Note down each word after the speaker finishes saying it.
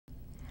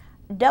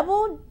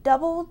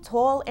Double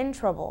toil and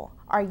trouble.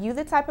 Are you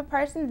the type of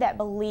person that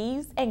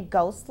believes in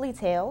ghostly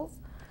tales?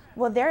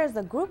 Well, there is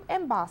a group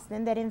in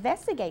Boston that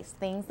investigates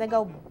things that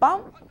go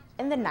bump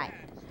in the night.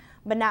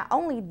 But not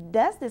only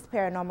does this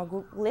paranormal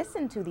group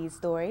listen to these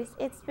stories,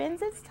 it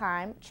spends its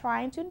time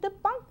trying to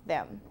debunk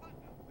them.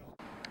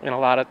 And a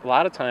lot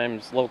of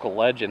times, local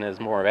legend is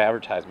more of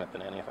advertisement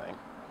than anything.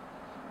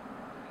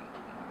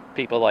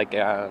 People like,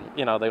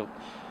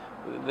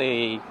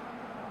 they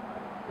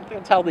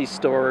tell these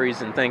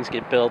stories and things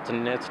get built,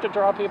 and it's to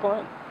draw people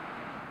in.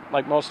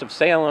 Like most of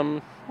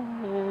Salem,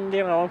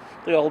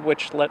 the old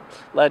witch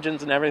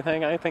legends and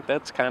everything. I think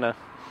that's kind of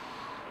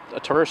a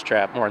tourist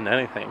trap more than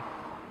anything.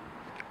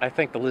 I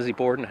think the Lizzie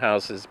Borden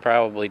house is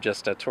probably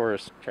just a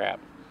tourist trap.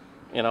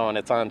 And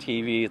it's on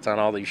TV, it's on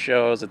all these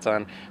shows,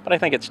 but I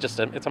think it's just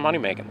it's a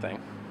money-making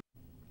thing.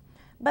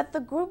 But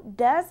the group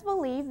does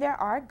believe there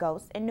are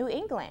ghosts in New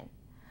England.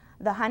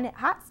 The haunted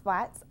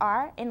hotspots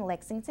are in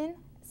Lexington,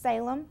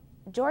 Salem,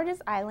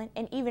 Georges Island,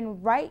 and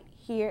even right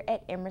here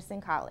at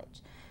Emerson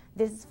College.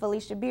 This is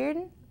Felicia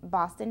Bearden,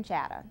 Boston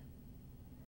Chatter.